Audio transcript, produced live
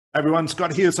Everyone,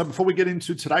 Scott here. So before we get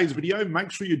into today's video, make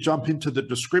sure you jump into the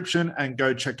description and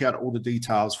go check out all the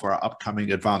details for our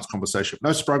upcoming Advanced Conversation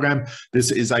Hypnosis program.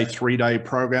 This is a 3-day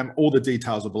program. All the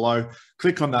details are below.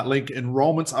 Click on that link.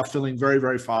 Enrollments are filling very,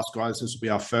 very fast, guys. This will be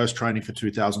our first training for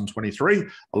 2023. I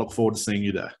look forward to seeing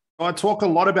you there. I talk a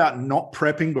lot about not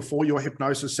prepping before your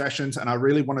hypnosis sessions, and I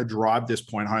really want to drive this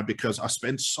point home because I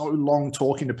spend so long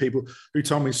talking to people who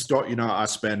tell me, Scott, you know, I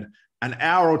spend an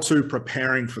hour or two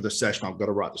preparing for the session. I've got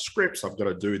to write the scripts. I've got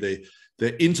to do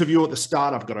the interview at the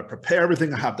start. I've got to prepare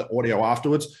everything. I have the audio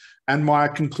afterwards. And my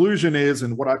conclusion is,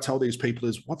 and what I tell these people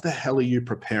is, what the hell are you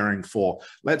preparing for?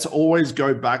 Let's always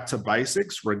go back to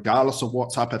basics, regardless of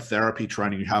what type of therapy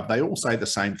training you have. They all say the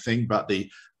same thing, but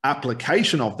the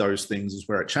application of those things is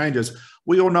where it changes.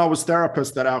 We all know as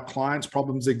therapists that our clients'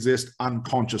 problems exist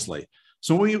unconsciously.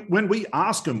 So when we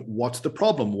ask them, what's the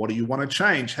problem? What do you want to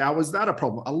change? How is that a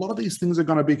problem? A lot of these things are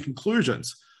going to be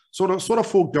conclusions. Sort of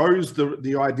foregoes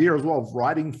the idea as well of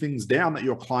writing things down that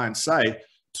your clients say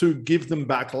to give them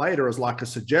back later as like a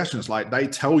suggestion. It's like they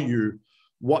tell you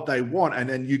what they want and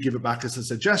then you give it back as a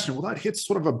suggestion. Well, that hits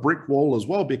sort of a brick wall as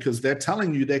well, because they're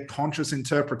telling you their conscious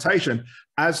interpretation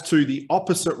as to the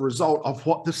opposite result of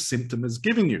what the symptom is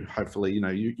giving you. Hopefully, you know,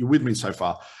 you're with me so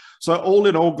far. So all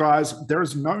in all, guys, there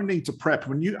is no need to prep.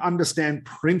 When you understand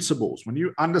principles, when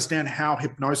you understand how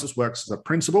hypnosis works as a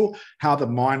principle, how the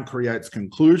mind creates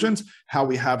conclusions, how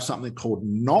we have something called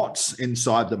knots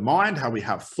inside the mind, how we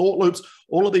have thought loops,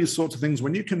 all of these sorts of things,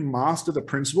 when you can master the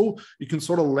principle, you can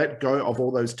sort of let go of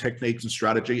all those techniques and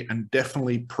strategy and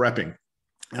definitely prepping.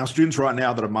 Our students right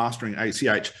now that are mastering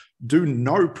ACH do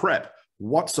no prep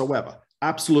whatsoever.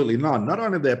 Absolutely none. Not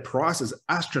only their price is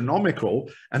astronomical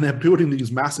and they're building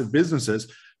these massive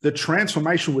businesses, the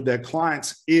transformation with their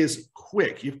clients is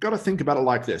quick. You've got to think about it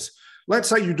like this. Let's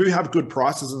say you do have good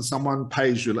prices and someone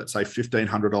pays you, let's say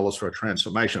 $1,500 for a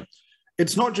transformation.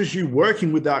 It's not just you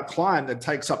working with that client that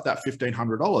takes up that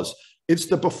 $1,500. It's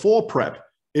the before prep.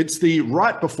 It's the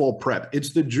right before prep.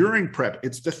 It's the during prep.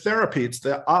 It's the therapy. It's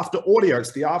the after audio.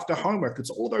 It's the after homework. It's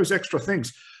all those extra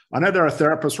things. I know there are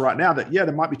therapists right now that, yeah,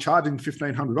 they might be charging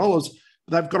 $1,500,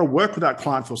 but they've got to work with that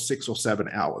client for 6 or 7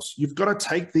 hours. You've got to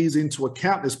take these into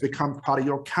account. This becomes part of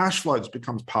your cash flow. This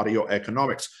becomes part of your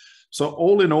economics. So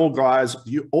all in all, guys,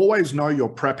 you always know you're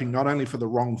prepping not only for the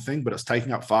wrong thing, but it's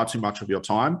taking up far too much of your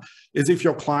time, is if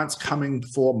your client's coming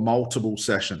for multiple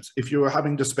sessions. If you're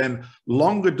having to spend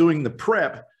longer doing the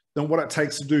prep than what it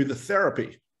takes to do the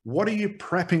therapy. What are you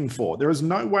prepping for? There is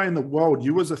no way in the world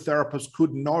you as a therapist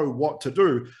could know what to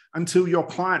do until your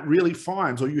client really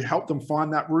finds, or you help them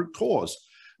find that root cause.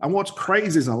 And what's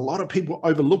crazy is, and a lot of people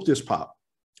overlook this part,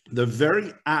 the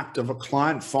very act of a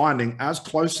client finding as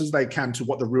close as they can to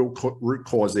what the real root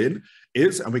cause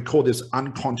is, and we call this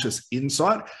unconscious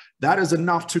insight, that is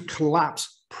enough to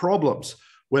collapse problems.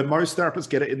 Where most therapists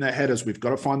get it in their head is, we've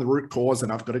got to find the root cause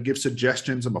and I've got to give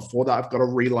suggestions. And before that, I've got to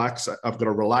relax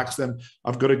them.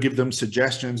 I've got to give them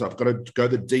suggestions. I've got to go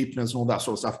the deepness and all that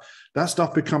sort of stuff. That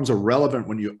stuff becomes irrelevant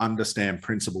when you understand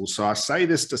principles. So I say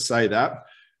this to say that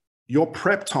your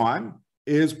prep time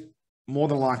is more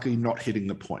than likely not hitting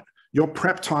the point. Your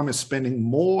prep time is spending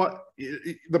more.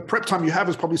 The prep time you have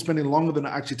is probably spending longer than it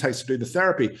actually takes to do the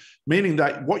therapy, meaning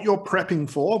that what you're prepping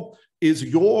for is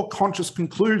your conscious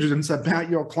conclusions about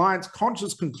your client's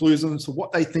conscious conclusions to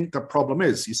what they think the problem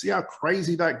is. You see how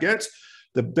crazy that gets?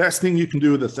 The best thing you can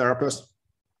do with a therapist,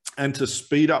 and to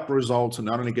speed up results and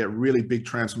not only get really big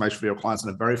transformation for your clients in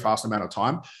a very fast amount of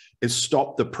time, is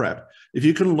stop the prep. If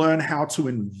you can learn how to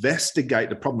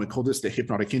investigate the problem, we call this the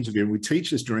hypnotic interview. We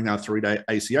teach this during our 3-day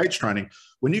ACH training.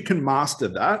 When you can master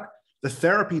that, the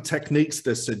therapy techniques,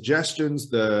 the suggestions,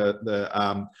 the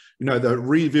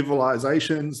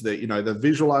revisualizations, the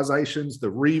visualizations,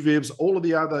 the revivs, all of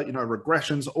the other,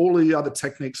 regressions, all of the other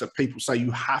techniques that people say you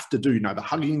have to do, the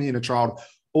hugging the inner child,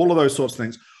 all of those sorts of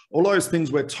things, all those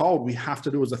things we're told we have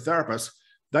to do as a therapist,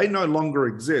 they no longer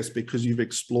exist because you've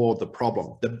explored the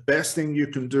problem. The best thing you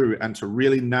can do, and to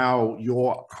really nail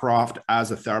your craft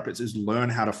as a therapist, is learn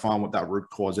how to find what that root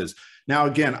cause is. Now,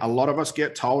 again, a lot of us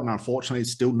get told, and unfortunately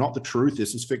it's still not the truth,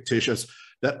 this is fictitious,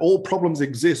 that all problems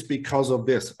exist because of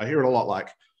this. I hear it a lot, like,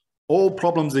 all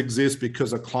problems exist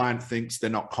because a client thinks they're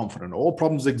not confident. All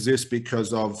problems exist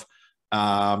because of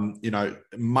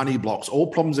money blocks. All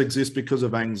problems exist because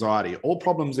of anxiety. All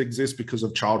problems exist because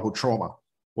of childhood trauma.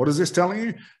 What is this telling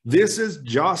you? This is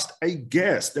just a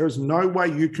guess. There is no way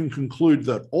you can conclude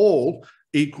that all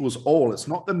equals all. It's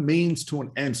not the means to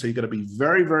an end. So you've got to be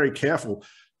very, very careful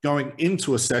going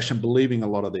into a session believing a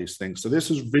lot of these things. So this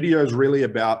video is really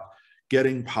about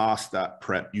getting past that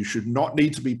prep. You should not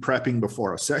need to be prepping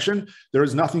before a session. There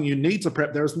is nothing you need to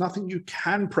prep. There is nothing you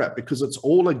can prep because it's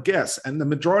all a guess. And the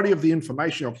majority of the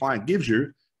information your client gives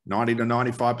you, 90 to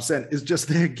 95%, is just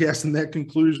their guess and their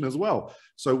conclusion as well.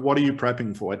 So what are you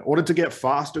prepping for? In order to get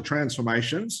faster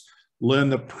transformations, learn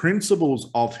the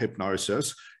principles of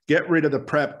hypnosis, get rid of the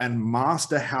prep, and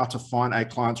master how to find a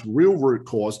client's real root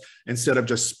cause instead of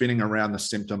just spinning around the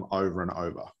symptom over and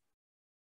over.